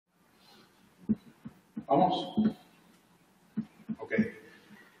¿Vamos? Ok.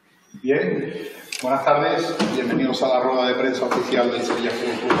 Bien, buenas tardes, bienvenidos a la rueda de prensa oficial del Sevilla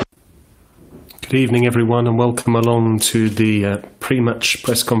Fútbol Club. Good evening, everyone, and welcome along to the pre-match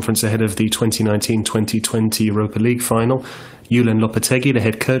press conference ahead of the 2019-2020 Europa League final. Julen Lopetegui, the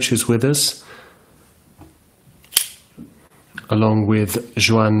head coach, is with us, along with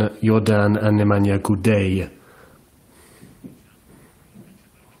Juan Jordan and Gudelj.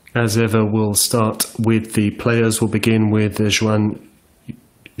 As ever, we'll start with the players. We'll begin with Juan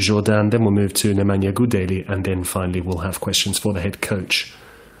Jordan, then we'll move to Gudelj, and then finally we'll have questions for the head coach.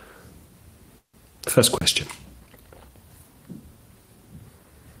 First question.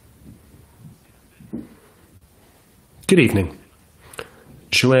 Good evening.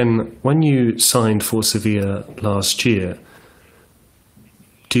 Julen, when you signed for Sevilla last year,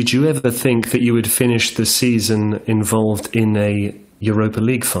 did you ever think that you would finish the season involved in a Europa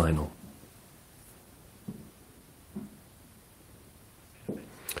League final?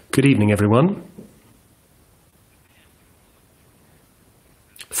 Good evening, everyone.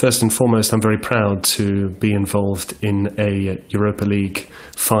 First and foremost, I'm very proud to be involved in a Europa League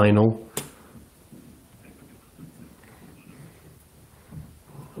final.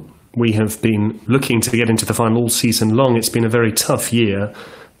 We have been looking to get into the final all season long. It's been a very tough year,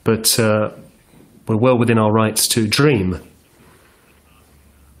 but we're well within our rights to dream.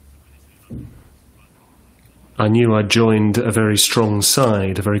 I knew I joined a very strong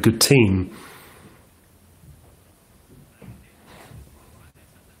side, a very good team.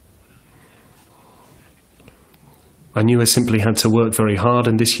 I knew I simply had to work very hard,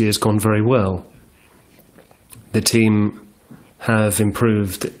 and this year's gone very well. The team have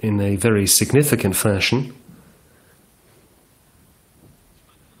improved in a very significant fashion.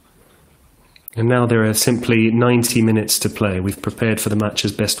 And now there are simply 90 minutes to play. We've prepared for the match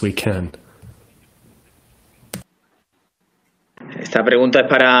as best we can. Esta pregunta es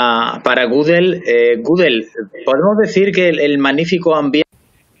para Gudelj. Gudelj, ¿podemos decir que el magnífico ambiente...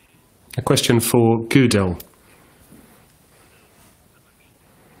 A question for Gudelj.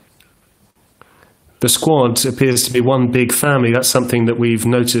 The squad appears to be one big family. That's something that we've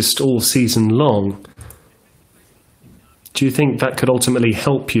noticed all season long. Do you think that could ultimately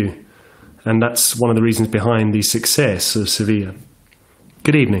help you? And that's one of the reasons behind the success of Sevilla.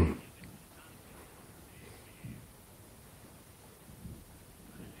 Good evening.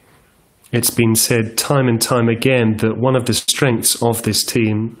 It's been said time and time again that one of the strengths of this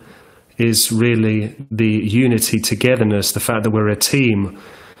team is really the unity, togetherness, the fact that we're a team.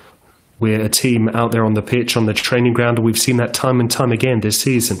 We're a team out there on the pitch, on the training ground, and we've seen that time and time again this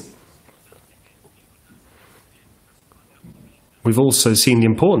season. We've also seen the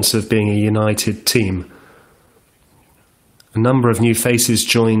importance of being a united team. A number of new faces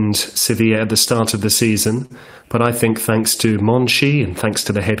joined Sevilla at the start of the season, but I think thanks to Monchi and thanks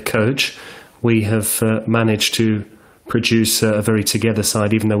to the head coach, we have managed to produce a very together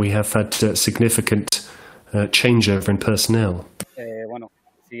side, even though we have had significant changeover in personnel.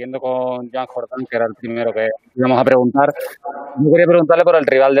 Siguiendo con Juan Jordan, que era el primero que íbamos a preguntar, yo quería preguntarle por el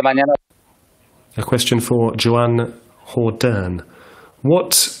rival de mañana. A question for Juan Jordan.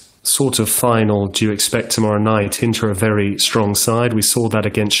 What sort of final do you expect tomorrow night? Inter a very strong side. We saw that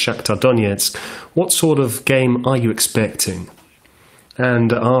against Shakhtar Donetsk. What sort of game are you expecting?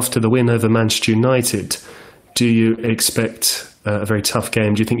 And after the win over Manchester United, do you expect a very tough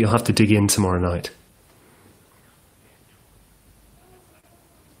game? Do you think you'll have to dig in tomorrow night?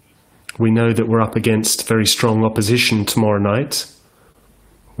 We know that we're up against very strong opposition tomorrow night.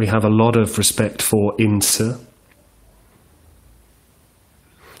 We have a lot of respect for Inter.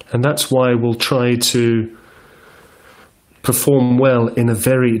 And that's why we'll try to perform well in a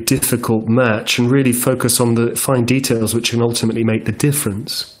very difficult match and really focus on the fine details which can ultimately make the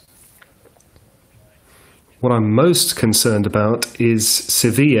difference. What I'm most concerned about is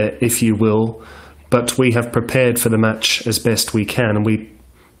Sevilla, if you will, but we have prepared for the match as best we can, and we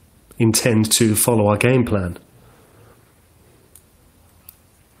intend to follow our game plan.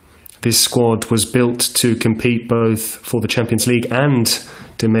 This squad was built to compete both for the Champions League and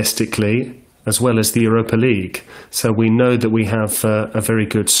domestically, as well as the Europa League. So we know that we have a very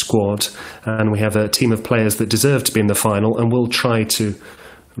good squad, and we have a team of players that deserve to be in the final, and we'll try to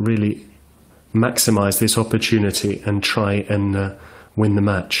really maximize this opportunity and try and win the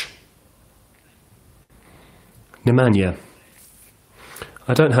match. Nemanja.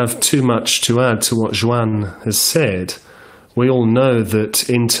 I don't have too much to add to what Juan has said. We all know that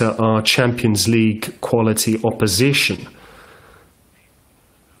Inter are Champions League quality opposition.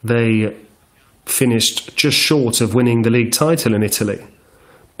 They finished just short of winning the league title in Italy.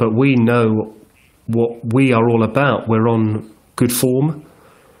 But we know what we are all about. We're on good form,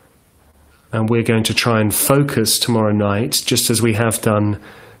 and we're going to try and focus tomorrow night, just as we have done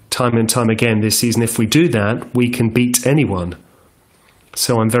time and time again this season. If we do that, we can beat anyone.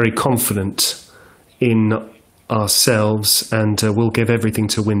 So I'm very confident in ourselves, and we'll give everything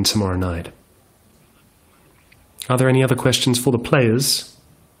to win tomorrow night. Are there any other questions for the players?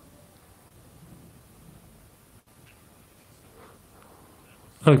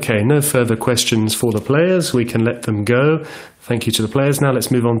 Okay, no further questions for the players. We can let them go. Thank you to the players. Now let's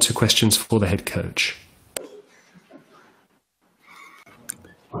move on to questions for the head coach.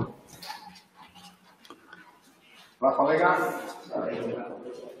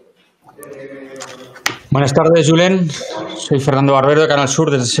 Buenas tardes, Julen. Soy Fernando Barbero de Canal Sur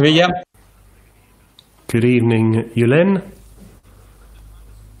desde Sevilla. Good evening, Julen.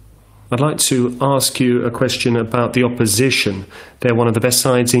 I'd like to ask you a question about the opposition. They're one of the best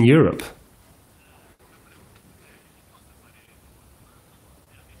sides in Europe.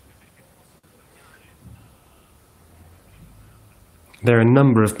 There are a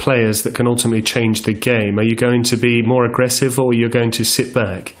number of players that can ultimately change the game. Are you going to be more aggressive, or you're going to sit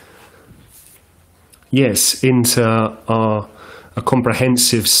back? Yes, Inter are a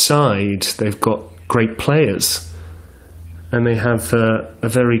comprehensive side. They've got great players, and they have a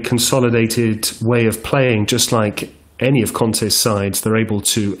very consolidated way of playing, just like any of Conte's sides. They're able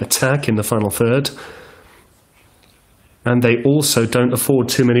to attack in the final third, and they also don't afford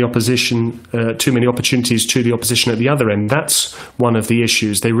too many opportunities to the opposition at the other end. That's one of the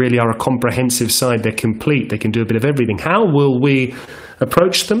issues. They really are a comprehensive side. They're complete. They can do a bit of everything. How will we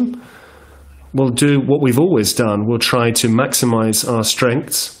approach them? We'll do what we've always done. We'll try to maximize our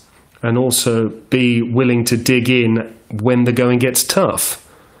strengths and also be willing to dig in when the going gets tough.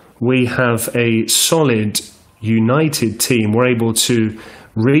 We have a solid, united team. We're able to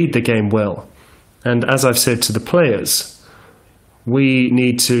read the game well. And as I've said to the players, we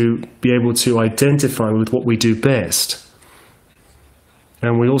need to be able to identify with what we do best.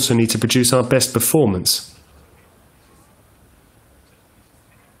 And we also need to produce our best performance.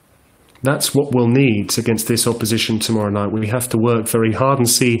 That's what we'll need against this opposition tomorrow night. We have to work very hard and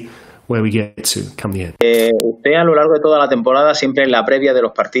see where we get to come the end. Usted a lo largo de toda la temporada, siempre en la previa de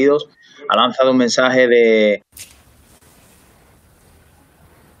los partidos, ha lanzado un mensaje de...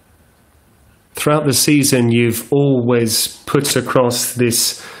 Throughout the season, you've always put across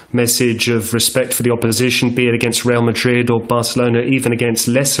this message of respect for the opposition, be it against Real Madrid or Barcelona, even against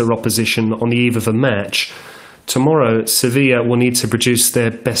lesser opposition on the eve of a match. Tomorrow, Sevilla will need to produce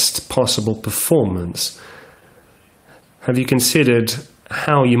their best possible performance. Have you considered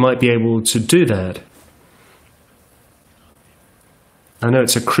how you might be able to do that? I know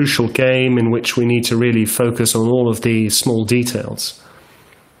it's a crucial game in which we need to really focus on all of the small details.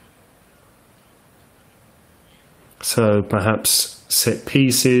 So perhaps set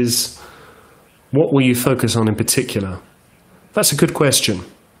pieces. What will you focus on in particular? That's a good question.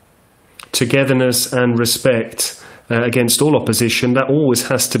 Togetherness and respect against all opposition, that always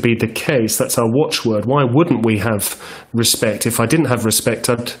has to be the case. That's our watchword. Why wouldn't we have respect? If I didn't have respect,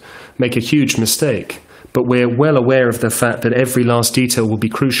 I'd make a huge mistake. But we're well aware of the fact that every last detail will be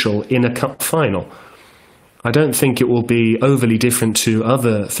crucial in a cup final. I don't think it will be overly different to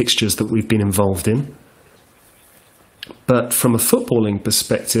other fixtures that we've been involved in. But from a footballing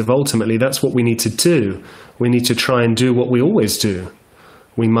perspective, ultimately, that's what we need to do. We need to try and do what we always do.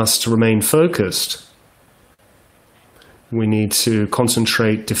 We must remain focused. We need to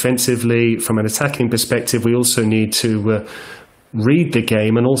concentrate defensively. From an attacking perspective, we also need to read the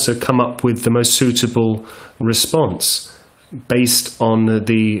game and also come up with the most suitable response based on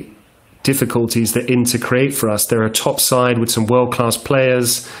the difficulties that Inter create for us. They're a top side with some world-class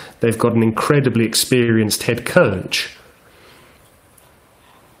players. They've got an incredibly experienced head coach.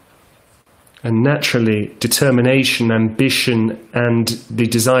 And naturally, determination, ambition, and the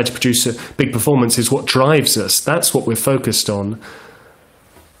desire to produce a big performance is what drives us. That's what we're focused on.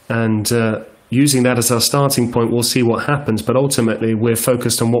 And using that as our starting point, we'll see what happens. But ultimately, we're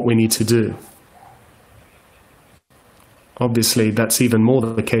focused on what we need to do. Obviously, that's even more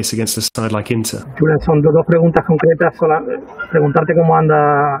the case against a side like Inter. Julen, son dos preguntas concretas. Preguntarte cómo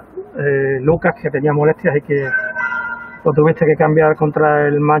anda Lucas, que tenía molestias y que lo tuviste que cambiar contra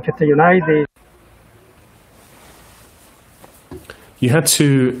el Manchester United. You had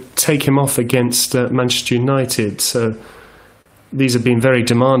to take him off against Manchester United, so these have been very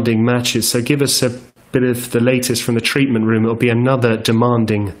demanding matches. So give us a bit of the latest from the treatment room. It'll be another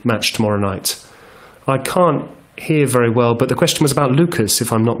demanding match tomorrow night. I can't hear very well, but the question was about Lucas,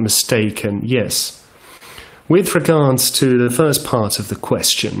 if I'm not mistaken. Yes. With regards to the first part of the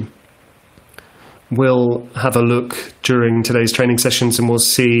question, We'll have a look during today's training sessions and we'll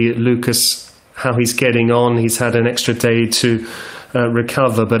see Lucas, how he's getting on. He's had an extra day to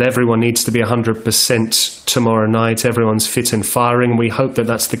recover, but everyone needs to be 100% tomorrow night. Everyone's fit and firing. We hope that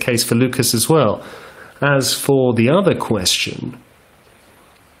that's the case for Lucas as well. As for the other question,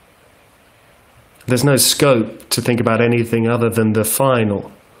 there's no scope to think about anything other than the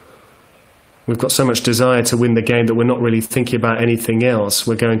final. We've got so much desire to win the game that we're not really thinking about anything else.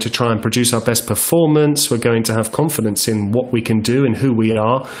 We're going to try and produce our best performance. We're going to have confidence in what we can do and who we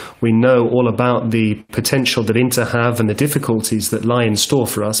are. We know all about the potential that Inter have and the difficulties that lie in store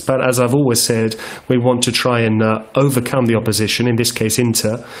for us. But as I've always said, we want to try and overcome the opposition, in this case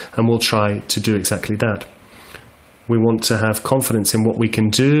Inter, and we'll try to do exactly that. We want to have confidence in what we can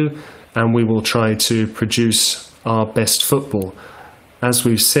do, and we will try to produce our best football. As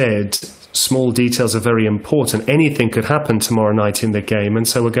we've said, small details are very important. Anything could happen tomorrow night in the game, and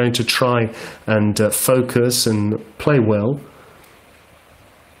so we're going to try and focus and play well,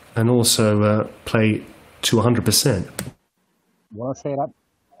 and also play to 100%. Buonasera.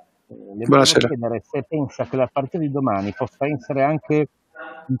 Buonasera. Se pensa che la partita di domani possa essere anche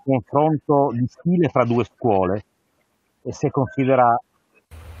un confronto di stile fra due scuole e se considera.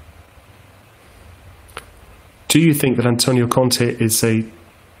 Do you think that Antonio Conte is a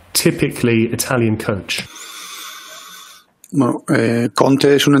typically Italian coach? Bueno,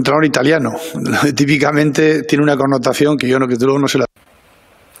 Conte es un entrenador italiano. Típicamente tiene una connotación que yo no, que tú luego no se la.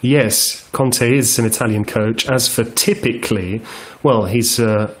 Yes, Conte is an Italian coach. As for typically, well, he's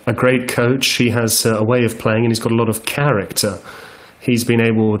a great coach. He has a way of playing and he's got a lot of character. He's been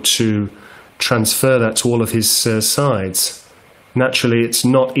able to transfer that to all of his sides. Naturally, it's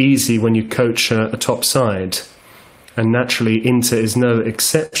not easy when you coach a top side. And naturally, Inter is no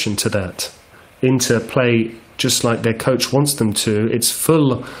exception to that. Inter play just like their coach wants them to. It's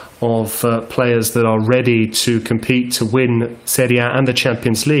full of players that are ready to compete to win Serie A and the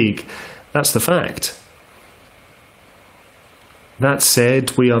Champions League. That's the fact. That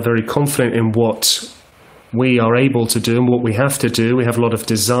said, we are very confident in what we are able to do and what we have to do. We have a lot of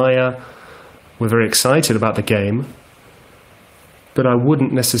desire. We're very excited about the game. But I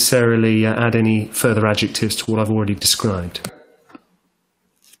wouldn't necessarily add any further adjectives to what I've already described.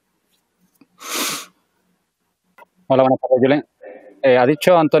 Hola, buenas tardes, Julen. Ha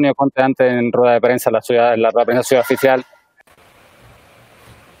dicho Antonio Conte antes en rueda de prensa, en la rueda de prensa oficial.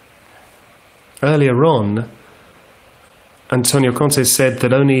 Earlier on, Antonio Conte said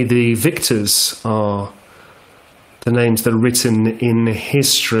that only the victors are the names that are written in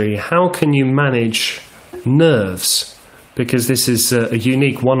history. How can you manage nerves? Because this is a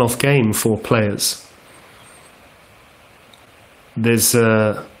unique one-off game for players. There's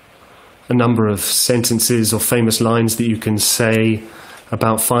a number of sentences or famous lines that you can say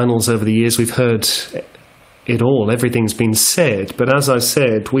about finals over the years. We've heard it all. Everything's been said. But as I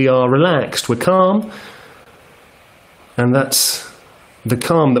said, we are relaxed. We're calm. And that's the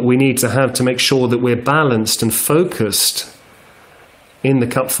calm that we need to have to make sure that we're balanced and focused in the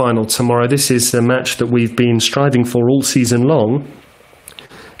cup final tomorrow. This is a match that we've been striving for all season long,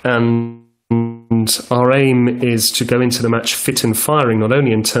 and our aim is to go into the match fit and firing, not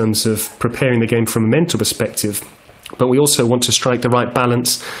only in terms of preparing the game from a mental perspective, but we also want to strike the right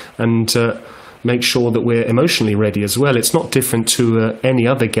balance and make sure that we're emotionally ready as well. It's not different to any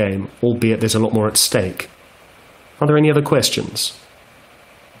other game, albeit there's a lot more at stake. Are there any other questions?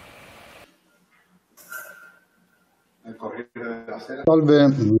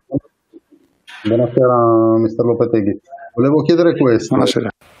 Salve, buonasera Mr. Lopetegui. Volevo chiedere questo. Buonasera.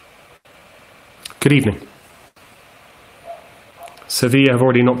 Good evening. Sevilla have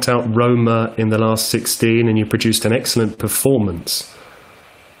already knocked out Roma in the last 16 and you produced an excellent performance.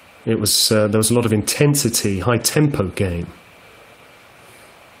 It was there was a lot of intensity, high tempo game.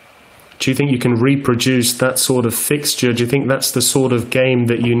 Do you think you can reproduce that sort of fixture? Do you think that's the sort of game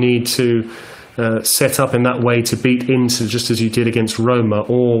that you need to set up in that way to beat Inter just as you did against Roma,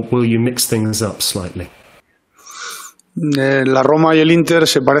 or will you mix things up slightly? La Roma y el Inter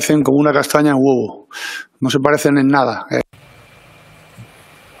se parecen como una castaña en huevo. No se parecen en nada.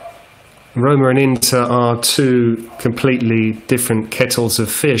 Roma and Inter are two completely different kettles of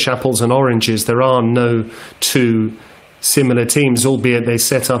fish, apples and oranges. There are no two similar teams, albeit they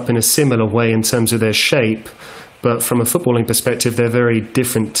set up in a similar way in terms of their shape. But from a footballing perspective, they're very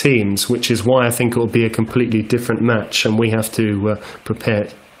different teams, which is why I think it will be a completely different match, and we have to prepare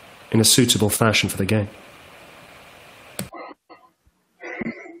in a suitable fashion for the game.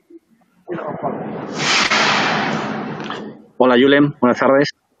 Hola, Julen. Buenas tardes.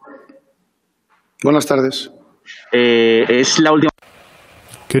 Buenas tardes. Es la última.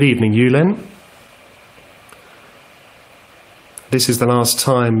 Good evening, Julen. this is the last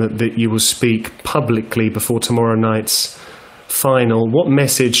time that you will speak publicly before tomorrow night's final. What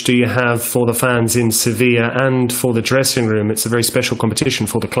message do you have for the fans in Sevilla and for the dressing room? It's a very special competition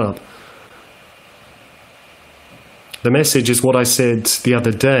for the club. The message is what I said the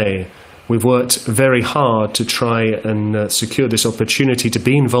other day. We've worked very hard to try and secure this opportunity to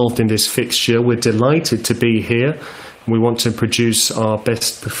be involved in this fixture. We're delighted to be here. We want to produce our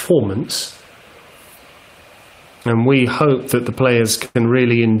best performance. And we hope that the players can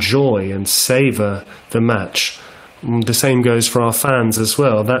really enjoy and savour the match. The same goes for our fans as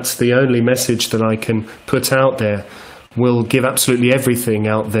well. That's the only message that I can put out there. We'll give absolutely everything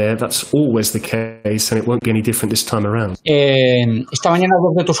out there. That's always the case, and it won't be any different this time around. Esta mañana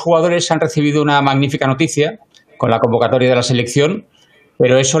dos de tus jugadores han recibido una magnífica noticia con la convocatoria de la selección,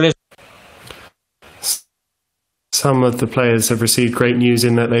 pero eso les... Some of the players have received great news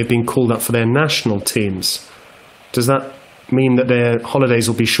in that they've been called up for their national teams. Does that mean that their holidays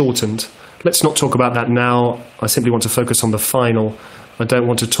will be shortened? Let's not talk about that now. I simply want to focus on the final. I don't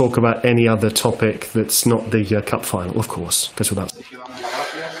want to talk about any other topic that's not the cup final, of course. Goes without.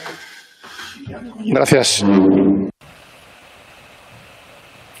 Gracias.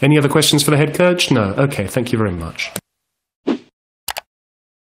 Any other questions for the head coach? No. Okay, thank you very much.